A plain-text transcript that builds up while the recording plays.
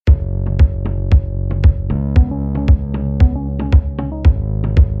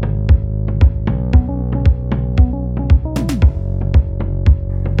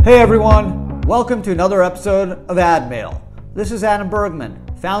Hey everyone, welcome to another episode of AdMail. This is Adam Bergman,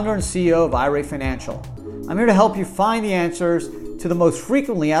 founder and CEO of IRA Financial. I'm here to help you find the answers to the most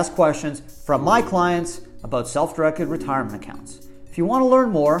frequently asked questions from my clients about self-directed retirement accounts. If you want to learn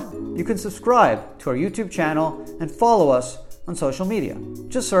more, you can subscribe to our YouTube channel and follow us on social media.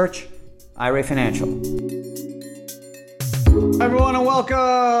 Just search IRA Financial. Hi everyone, and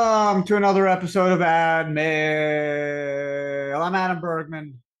welcome to another episode of AdMail. I'm Adam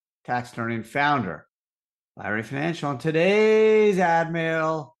Bergman, tax attorney and founder of IRA Financial. And today's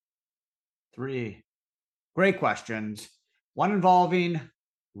AdMail, 3 great questions. One involving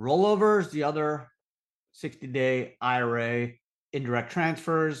rollovers, the other 60-day IRA indirect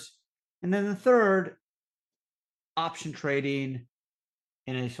transfers, and then the third, option trading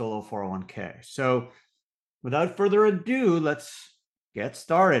in a solo 401k. So without further ado, let's get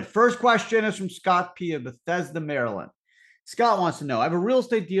started. First question is from Scott P. of Bethesda, Maryland. Scott wants to know, I have a real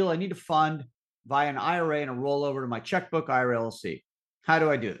estate deal I need to fund via an IRA and a rollover to my checkbook IRA LLC. How do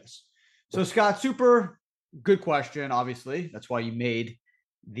I do this? So Scott, super good question, obviously. That's why you made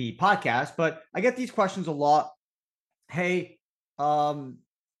the podcast. But I get these questions a lot. Hey, you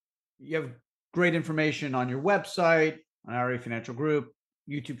have great information on your website, on IRA Financial Group,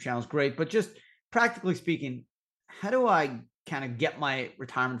 YouTube channel is great. But just practically speaking, how do I kind of get my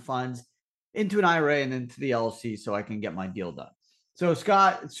retirement funds into an IRA and then to the LLC so I can get my deal done? So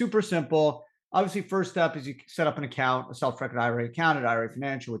Scott, it's super simple. Obviously, first step is you set up an account, a self-directed IRA account at IRA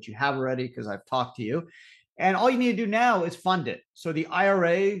Financial, which you have already because I've talked to you. And all you need to do now is fund it. So the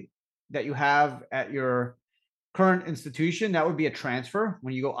IRA that you have at your current institution, that would be a transfer.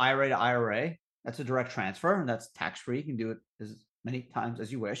 When you go IRA to IRA, that's a direct transfer and that's tax-free. You can do it as many times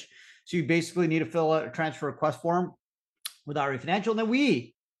as you wish. So you basically need to fill out a transfer request form with IRA Financial. And then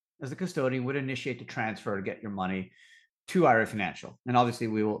we, as the custodian, would initiate the transfer to get your money to IRA Financial. And obviously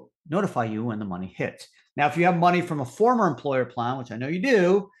we will notify you when the money hits. Now, if you have money from a former employer plan, which I know you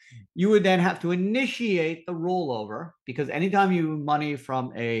do, you would then have to initiate the rollover, because anytime you move money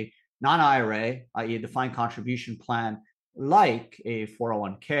from a non-IRA, i.e. a defined contribution plan, like a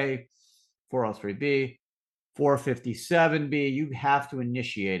 401k, 403b, 457b, you have to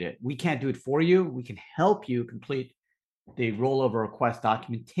initiate it. We can't do it for you. We can help you complete the rollover request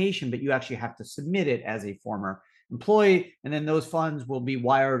documentation, but you actually have to submit it as a former employee. And then those funds will be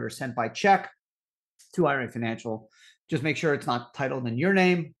wired or sent by check to IRA Financial. Just make sure it's not titled in your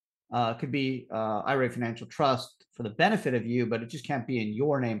name. It could be IRA Financial Trust for the benefit of you, but it just can't be in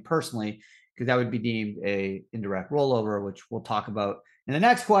your name personally, because that would be deemed a indirect rollover, which we'll talk about in the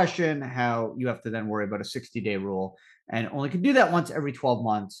next question, how you have to then worry about a 60-day rule and only can do that once every 12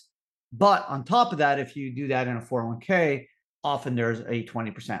 months. But on top of that, if you do that in a 401k, often there's a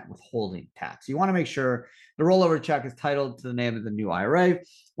 20% withholding tax. You want to make sure the rollover check is titled to the name of the new IRA.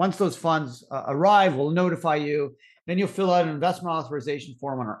 Once those funds arrive, we'll notify you. Then you'll fill out an investment authorization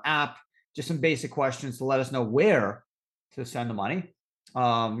form on our app, just some basic questions to let us know where to send the money,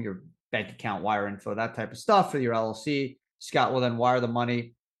 your bank account, wire info, that type of stuff for your LLC. Scott will then wire the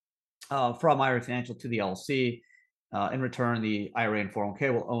money from IRA Financial to the LLC. In return, the IRA and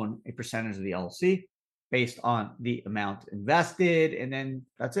 401k will own a percentage of the LLC based on the amount invested. And then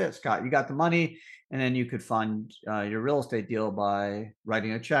that's it, Scott. You got the money, and then you could fund your real estate deal by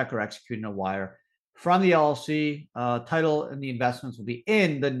writing a check or executing a wire from the LLC. Title and the investments will be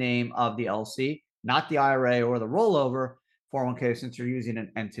in the name of the LLC, not the IRA or the rollover 401k, since you're using an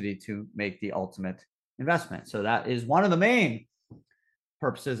entity to make the ultimate investment. So that is one of the main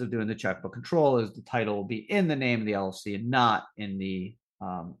purposes of doing the checkbook control, is the title will be in the name of the LLC and not in the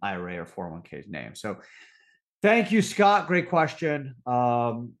IRA or 401k's name. So thank you, Scott. Great question.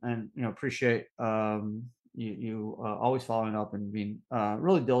 And appreciate you always following up and being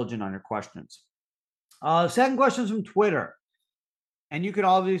really diligent on your questions. Second question is from Twitter. And you can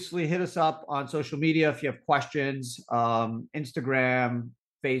obviously hit us up on social media if you have questions, Instagram,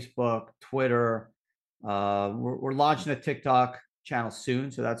 Facebook, Twitter. We're launching a TikTok channel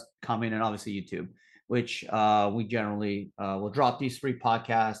soon, so that's coming, and obviously YouTube, which we generally will drop these 3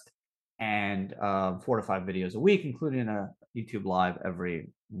 podcasts and 4 to 5 videos a week, including a YouTube live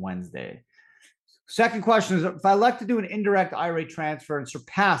every Wednesday. Second question is, if I elect to do an indirect IRA transfer and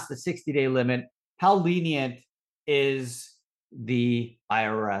surpass the 60-day limit, how lenient is the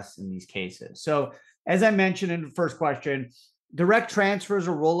IRS in these cases? So as I mentioned in the first question, direct transfers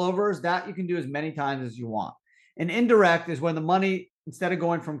or rollovers, that you can do as many times as you want. An indirect is when the money, instead of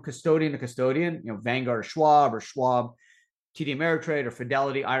going from custodian to custodian, Vanguard or Schwab TD Ameritrade or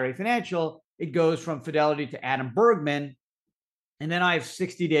Fidelity, IRA Financial, it goes from Fidelity to Adam Bergman. And then I have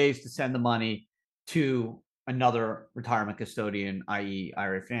 60 days to send the money to another retirement custodian, i.e.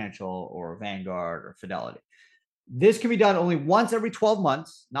 IRA Financial or Vanguard or Fidelity. This can be done only once every 12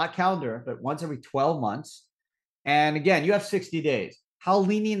 months, not calendar, but once every 12 months. And again, you have 60 days. How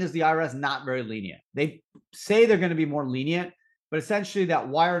lenient is the IRS? Not very lenient. They say they're going to be more lenient, but essentially that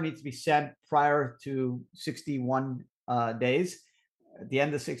wire needs to be sent prior to 61 days. At the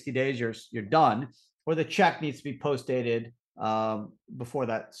end of 60 days, you're done, or the check needs to be post dated before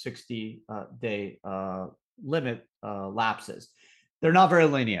that 60 day limit lapses. They're not very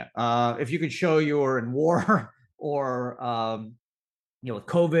lenient. If you can show you're in war or with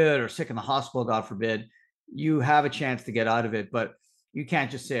COVID or sick in the hospital, God forbid, you have a chance to get out of it. But you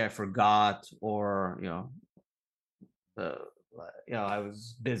can't just say I forgot or I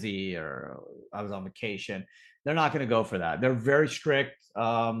was busy or I was on vacation. They're not going to go for that. They're very strict.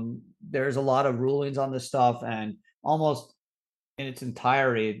 There's a lot of rulings on this stuff, and almost in its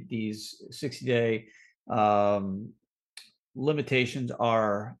entirety, these 60-day limitations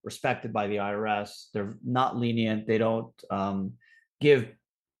are respected by the IRS. They're not lenient. They don't give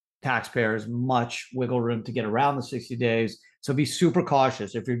taxpayers much wiggle room to get around the 60 days. So be super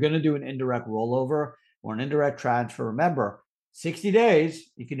cautious. If you're going to do an indirect rollover or an indirect transfer, remember 60 days,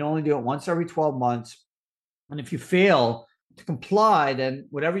 you can only do it once every 12 months. And if you fail to comply, then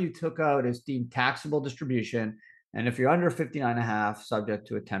whatever you took out is deemed taxable distribution. And if you're under 59.5, subject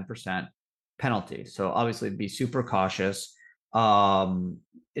to a 10% penalty. So obviously be super cautious.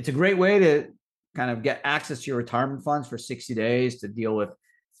 It's a great way to kind of get access to your retirement funds for 60 days to deal with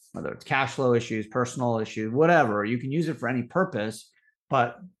whether it's cash flow issues, personal issues, whatever. You can use it for any purpose,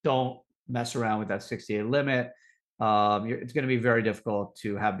 but don't mess around with that 60-day limit. It's going to be very difficult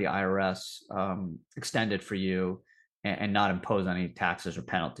to have the IRS extended for you and not impose any taxes or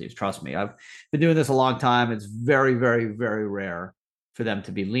penalties. Trust me, I've been doing this a long time. It's very, very, very rare for them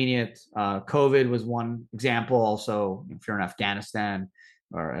to be lenient. COVID was one example. Also, if you're in Afghanistan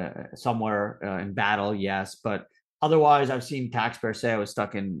or somewhere in battle, yes, but otherwise, I've seen taxpayers say I was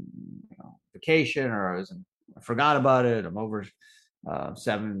stuck in vacation or I forgot about it. I'm over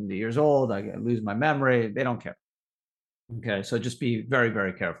 70 years old. I lose my memory. They don't care. Okay, so just be very,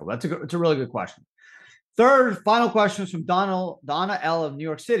 very careful. It's a really good question. Third, final question is from Donna L of New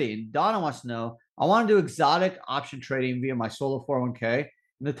York City. And Donna wants to know, I want to do exotic option trading via my solo 401k. And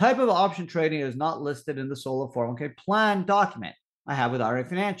the type of option trading is not listed in the solo 401k plan document I have with IRA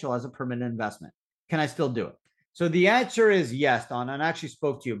Financial as a permanent investment. Can I still do it? So the answer is yes, Donna. And I actually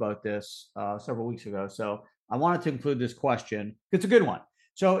spoke to you about this several weeks ago. So I wanted to include this question. It's a good one.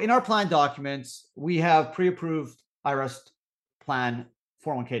 So in our plan documents, we have pre-approved IRS plan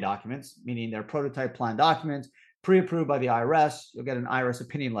 401k documents, meaning they're prototype plan documents, pre-approved by the IRS. You'll get an IRS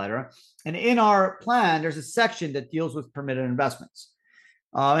opinion letter. And in our plan, there's a section that deals with permitted investments.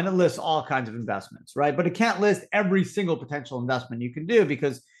 And it lists all kinds of investments, right? But it can't list every single potential investment you can do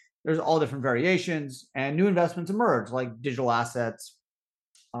because there's all different variations and new investments emerge like digital assets,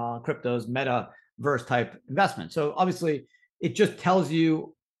 cryptos, metaverse type investments. So obviously it just tells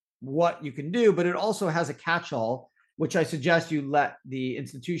you what you can do, but it also has a catch-all, which I suggest you let the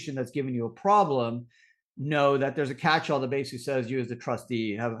institution that's giving you a problem know that there's a catch-all that basically says you as the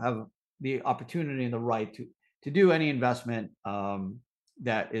trustee have the opportunity and the right to do any investment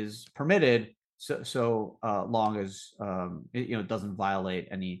that is permitted, so long as it doesn't violate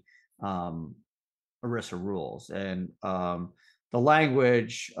any ERISA rules. And the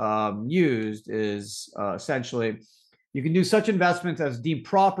language used is essentially, you can do such investments as deemed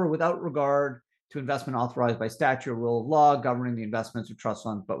proper without regard to investment authorized by statute or rule of law governing the investments of trust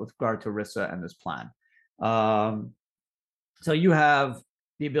funds, but with regard to ERISA and this plan. So you have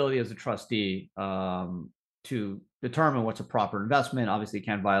the ability as a trustee to determine what's a proper investment. Obviously, you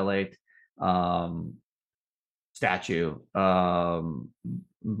can't violate statute,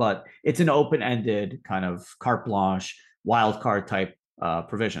 but it's an open-ended kind of carte blanche, wild card type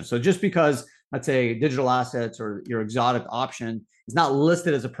provision. So just because, let's say, digital assets or your exotic option is not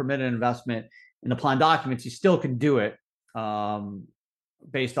listed as a permitted investment in the plan documents, you still can do it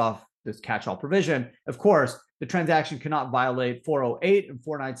based off this catch-all provision. Of course, the transaction cannot violate 408 and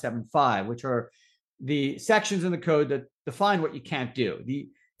 4975, which are the sections in the code that define what you can't do. The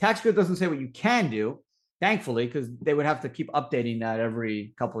tax code doesn't say what you can do, thankfully, because they would have to keep updating that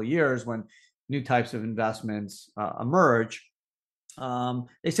every couple of years when new types of investments emerge.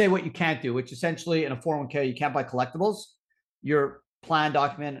 They say what you can't do, which essentially in a 401k, you can't buy collectibles. Your plan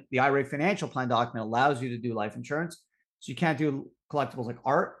document, the IRA Financial plan document, allows you to do life insurance. So you can't do collectibles like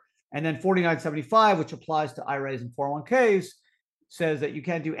art. And then 4975, which applies to IRAs and 401ks, says that you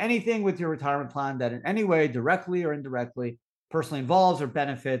can't do anything with your retirement plan that in any way, directly or indirectly, personally involves or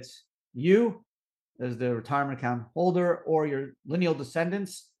benefits you, as the retirement account holder or your lineal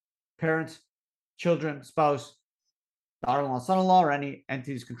descendants, parents, children, spouse, daughter-in-law, son-in-law, or any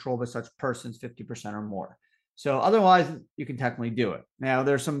entities controlled by such persons 50% or more. So otherwise, you can technically do it. Now,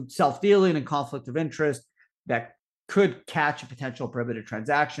 there's some self-dealing and conflict of interest that could catch a potential prohibited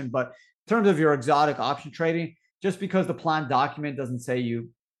transaction. But in terms of your exotic option trading, just because the plan document doesn't say you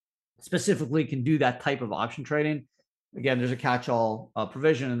specifically can do that type of option trading, again, there's a catch-all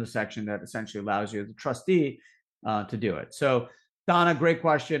provision in the section that essentially allows you as a trustee to do it. So Donna, great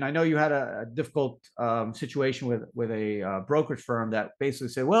question. I know you had a difficult situation with a brokerage firm that basically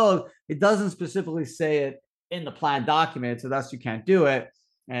said, well, it doesn't specifically say it in the plan document, so thus you can't do it.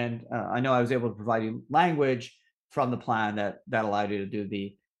 And I know I was able to provide you language from the plan that allowed you to do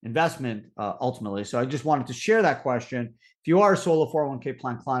the investment ultimately. So I just wanted to share that question. If you are a solo 401k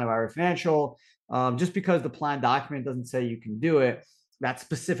plan client of IRA Financial, just because the plan document doesn't say you can do it, that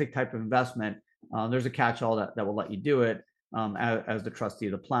specific type of investment, there's a catch-all that will let you do it as the trustee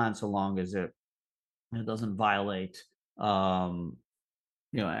of the plan, so long as it doesn't violate any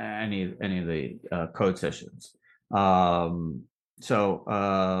of the code sessions.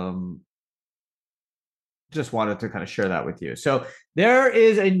 Just wanted to kind of share that with you. So there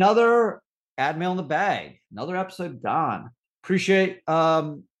is another ad mail in the bag, another episode done. Appreciate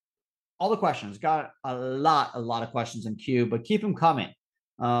all the questions. Got a lot of questions in queue, but keep them coming.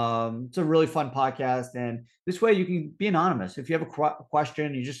 It's a really fun podcast, and this way you can be anonymous. If you have a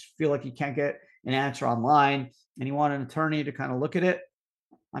question, you just feel like you can't get an answer online, and you want an attorney to kind of look at it,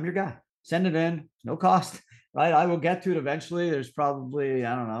 I'm your guy. Send it in, no cost, right? I will get to it eventually. There's probably,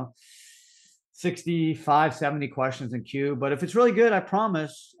 I don't know, 65, 70 questions in queue. But if it's really good, I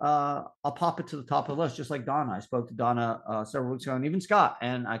promise I'll pop it to the top of the list, just like Donna. I spoke to Donna several weeks ago, and even Scott,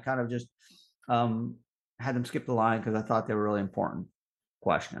 and I kind of just had them skip the line because I thought they were really important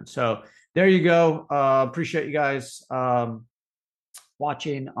questions. So there you go. Appreciate you guys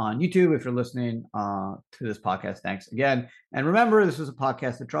watching on YouTube. If you're listening to this podcast, thanks again. And remember, this is a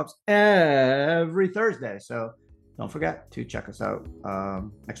podcast that drops every Thursday. So don't forget to check us out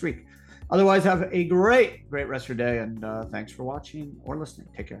next week. Otherwise, have a great rest of your day. And thanks for watching or listening.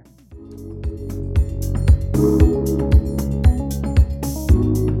 Take care.